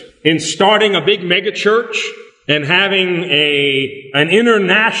interest in starting a big mega church and having an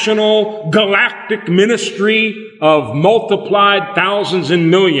international galactic ministry of multiplied thousands and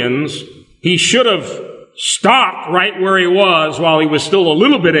millions, he should have stopped right where he was while he was still a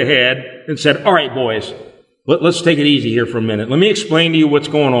little bit ahead and said, all right, boys, let's take it easy here for a minute. Let me explain to you what's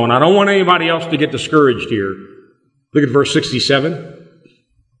going on. I don't want anybody else to get discouraged here. Look at verse 67.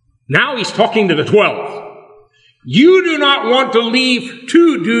 Now he's talking to the 12. You do not want to leave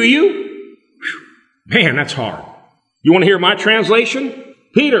too, do you? Man, that's hard. You want to hear my translation?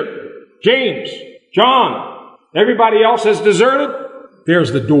 Peter, James, John, everybody else has deserted.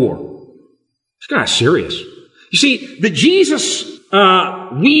 There's the door. It's kind of serious. You see, the Jesus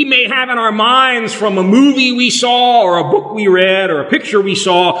we may have in our minds from a movie we saw or a book we read or a picture we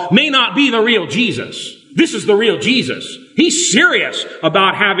saw may not be the real Jesus. This is the real Jesus. He's serious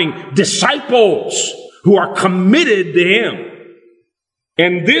about having disciples who are committed to him.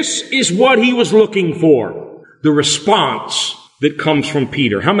 And this is what he was looking for, the response that comes from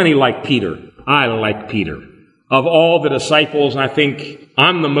Peter. How many like Peter? I like Peter. Of all the disciples, I think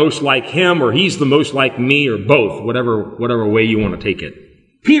I'm the most like him, or he's the most like me, or both, whatever way you want to take it.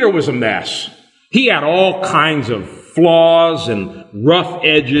 Peter was a mess. He had all kinds of flaws and rough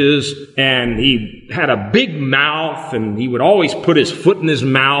edges, and he had a big mouth, and he would always put his foot in his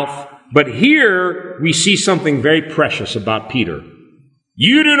mouth. But here we see something very precious about Peter.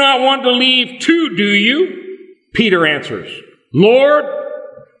 You do not want to leave too, do you? Peter answers, Lord,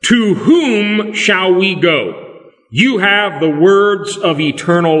 to whom shall we go? You have the words of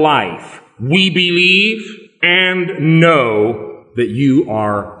eternal life. We believe and know that you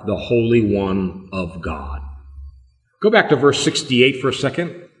are the Holy One of God. Go back to verse 68 for a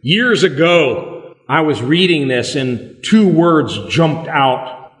second. Years ago, I was reading this and two words jumped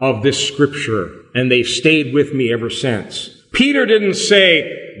out of this scripture, and they've stayed with me ever since. Peter didn't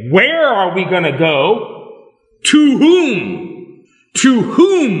say, where are we going to go? To whom? To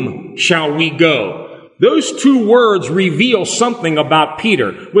whom shall we go? Those two words reveal something about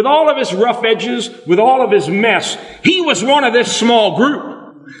Peter. With all of his rough edges, with all of his mess, he was one of this small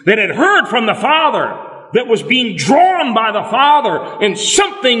group that had heard from the Father, that was being drawn by the Father, and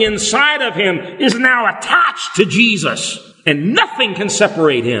something inside of him is now attached to Jesus, and nothing can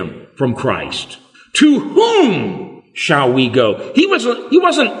separate him from Christ. To whom shall we go? He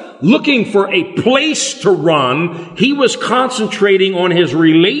wasn't looking for a place to run. He was concentrating on his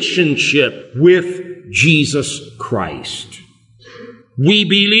relationship with Jesus Christ. we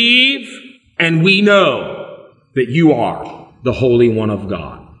believe and we know that you are the Holy One of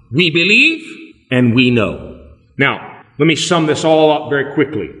God. We believe and we know. Now, let me sum this all up very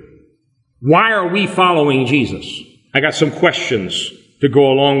quickly. Why are we following Jesus? I got some questions to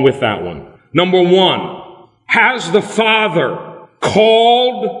go along with that one. Number one, has the Father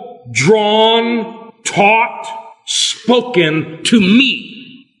called, drawn, taught, spoken to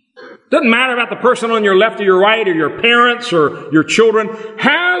me? Doesn't matter about the person on your left or your right or your parents or your children.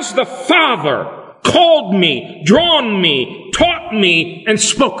 Has the Father called me, drawn me, taught me, and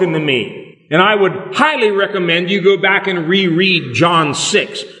spoken to me? And I would highly recommend you go back and reread John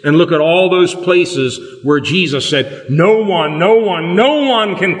 6 and look at all those places where Jesus said, no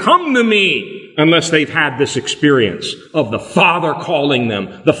one can come to me unless they've had this experience of the Father calling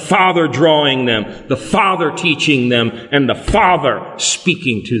them, the Father drawing them, the Father teaching them, and the Father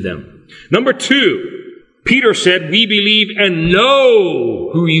speaking to them. Number two, Peter said, we believe and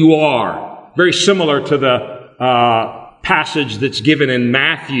know who you are. Very similar to the passage that's given in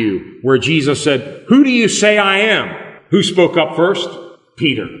Matthew where Jesus said, who do you say I am? Who spoke up first?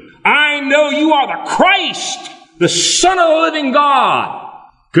 Peter. I know you are the Christ, the Son of the living God.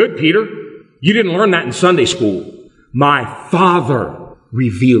 Good, Peter. You didn't learn that in Sunday school. My Father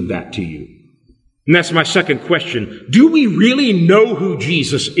revealed that to you. And that's my second question. Do we really know who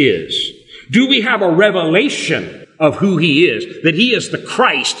Jesus is? Do we have a revelation of who he is, that he is the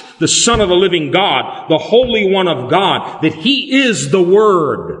Christ, the Son of the living God, the Holy One of God, that he is the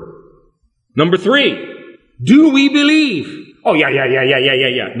Word? Number three, do we believe? Oh,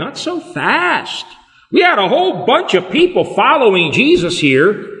 yeah. Not so fast. We had a whole bunch of people following Jesus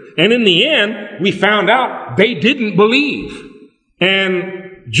here, and in the end, we found out they didn't believe.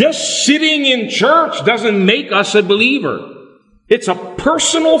 And just sitting in church doesn't make us a believer. It's a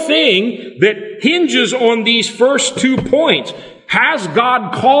personal thing that hinges on these first 2 points. Has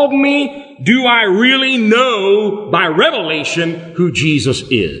God called me? Do I really know by revelation who Jesus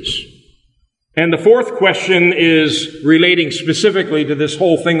is? And the fourth question is relating specifically to this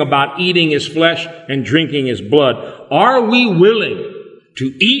whole thing about eating his flesh and drinking his blood. Are we willing to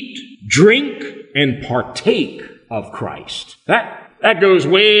eat, drink, and partake of Christ? That goes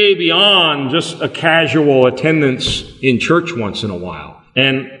way beyond just a casual attendance in church once in a while.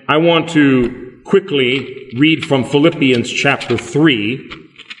 And I want to quickly read from Philippians chapter 3.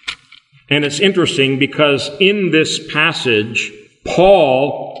 And it's interesting because in this passage,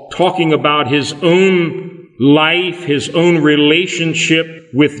 Paul, talking about his own life, his own relationship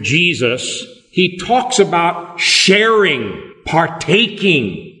with Jesus, he talks about sharing,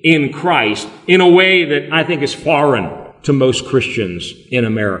 partaking in Christ in a way that I think is foreign to most Christians in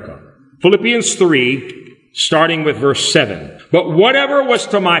America. Philippians 3, starting with verse 7. But whatever was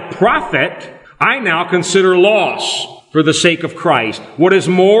to my profit, I now consider loss for the sake of Christ. What is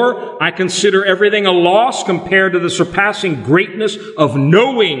more, I consider everything a loss compared to the surpassing greatness of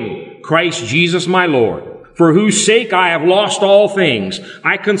knowing Christ Jesus my Lord, for whose sake I have lost all things.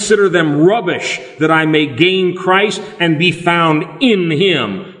 I consider them rubbish, that I may gain Christ and be found in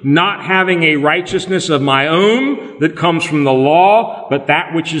him, not having a righteousness of my own that comes from the law, but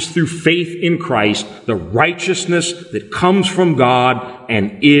that which is through faith in Christ, the righteousness that comes from God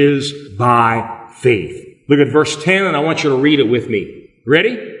and is by faith. Look at verse 10, and I want you to read it with me.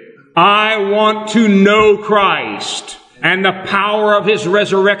 Ready? I want to know Christ and the power of his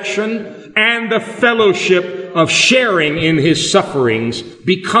resurrection and the fellowship of sharing in his sufferings,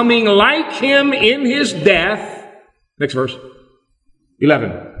 becoming like him in his death. Next verse.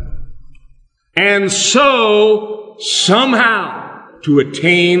 11. And so, somehow, to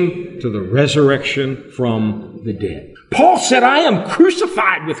attain to the resurrection from the dead. Paul said, I am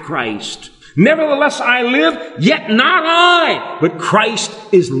crucified with Christ. Nevertheless, I live, yet not I, but Christ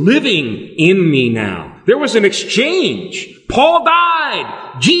is living in me now. There was an exchange. Paul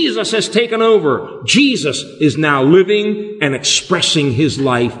died. Jesus has taken over. Jesus is now living and expressing his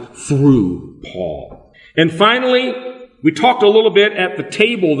life through Paul. And finally, we talked a little bit at the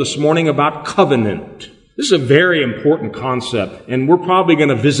table this morning about covenant. This is a very important concept, and we're probably going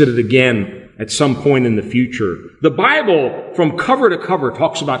to visit it again at some point in the future. The Bible, from cover to cover,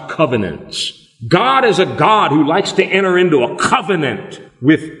 talks about covenants. God is a God who likes to enter into a covenant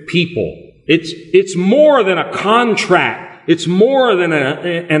with people. It's more than a contract. It's more than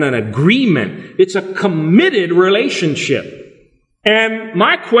an agreement. It's a committed relationship. And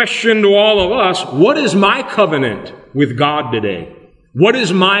my question to all of us, what is my covenant with God today? What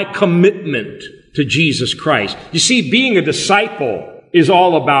is my commitment to Jesus Christ? You see, being a disciple is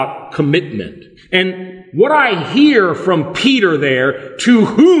all about commitment. And what I hear from Peter there, to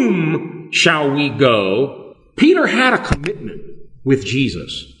whom shall we go? Peter had a commitment. with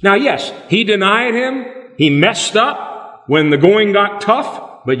Jesus. Now, yes, he denied him. He messed up when the going got tough.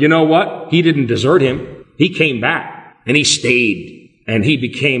 But you know what? He didn't desert him. He came back and he stayed and he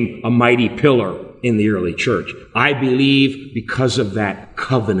became a mighty pillar in the early church. I believe because of that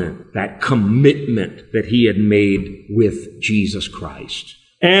covenant, that commitment that he had made with Jesus Christ.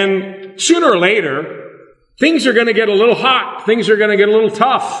 And sooner or later, things are going to get a little hot. Things are going to get a little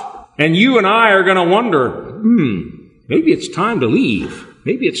tough. And you and I are going to wonder, maybe it's time to leave.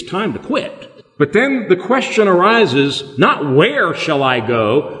 Maybe it's time to quit. But then the question arises, not where shall I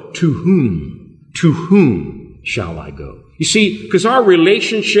go, to whom? To whom shall I go? You see, because our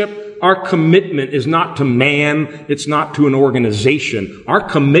relationship, our commitment is not to man, it's not to an organization. Our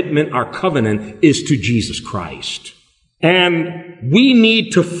commitment, our covenant is to Jesus Christ. And we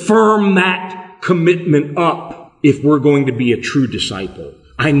need to firm that commitment up if we're going to be a true disciple.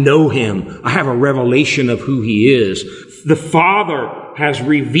 I know him. I have a revelation of who he is. The Father has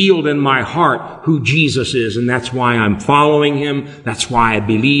revealed in my heart who Jesus is, and that's why I'm following him. That's why I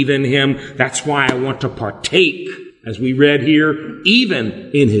believe in him. That's why I want to partake, as we read here,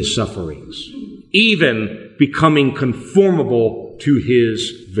 even in his sufferings, even becoming conformable to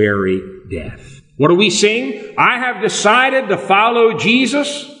his very death. What do we sing? I have decided to follow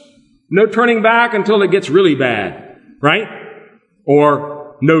Jesus. No turning back until it gets really bad, right?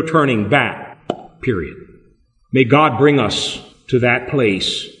 Or no turning back, period. May God bring us to that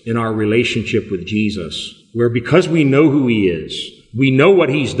place in our relationship with Jesus, where because we know who he is, we know what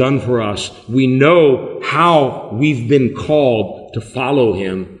he's done for us, we know how we've been called to follow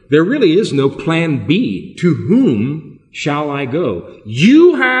him, there really is no plan B. To whom shall I go?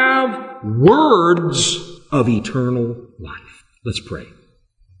 You have words of eternal life. Let's pray.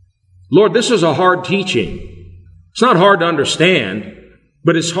 Lord, this is a hard teaching. It's not hard to understand,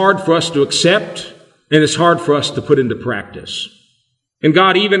 but it's hard for us to accept, and it's hard for us to put into practice. And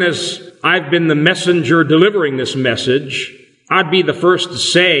God, even as I've been the messenger delivering this message, I'd be the first to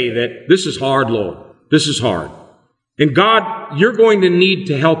say that this is hard, Lord. This is hard. And God, you're going to need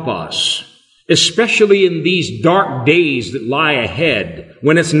to help us, especially in these dark days that lie ahead,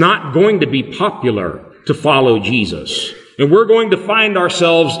 when it's not going to be popular to follow Jesus. And we're going to find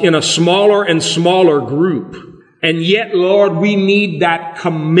ourselves in a smaller and smaller group. And yet, Lord, we need that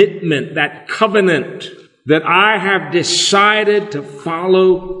commitment, that covenant that I have decided to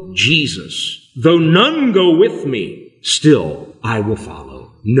follow Jesus. Though none go with me, still I will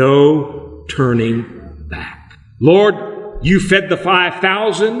follow. No turning back. Lord, you fed the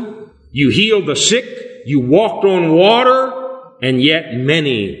 5,000. You healed the sick. You walked on water. And yet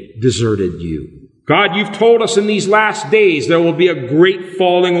many deserted you. God, you've told us in these last days there will be a great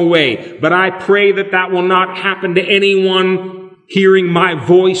falling away. But I pray that that will not happen to anyone hearing my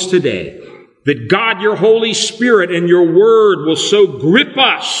voice today. That God, your Holy Spirit and your word will so grip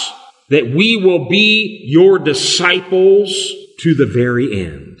us that we will be your disciples to the very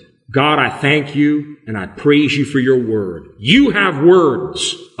end. God, I thank you and I praise you for your word. You have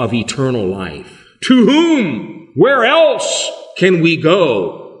words of eternal life. To whom? Where else can we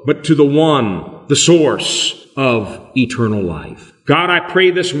go but to the one, the source of eternal life? God, I pray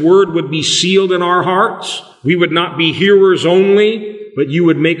this word would be sealed in our hearts. We would not be hearers only, but you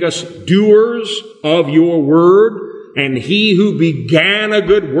would make us doers of your word. And he who began a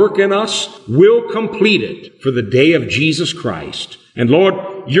good work in us will complete it for the day of Jesus Christ. And Lord,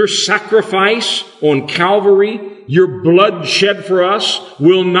 your sacrifice on Calvary, your blood shed for us,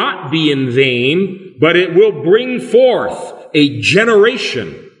 will not be in vain, but it will bring forth a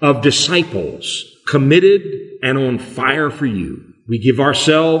generation of disciples committed and on fire for you. We give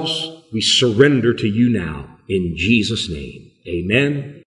ourselves, we surrender to you now. In Jesus' name, amen.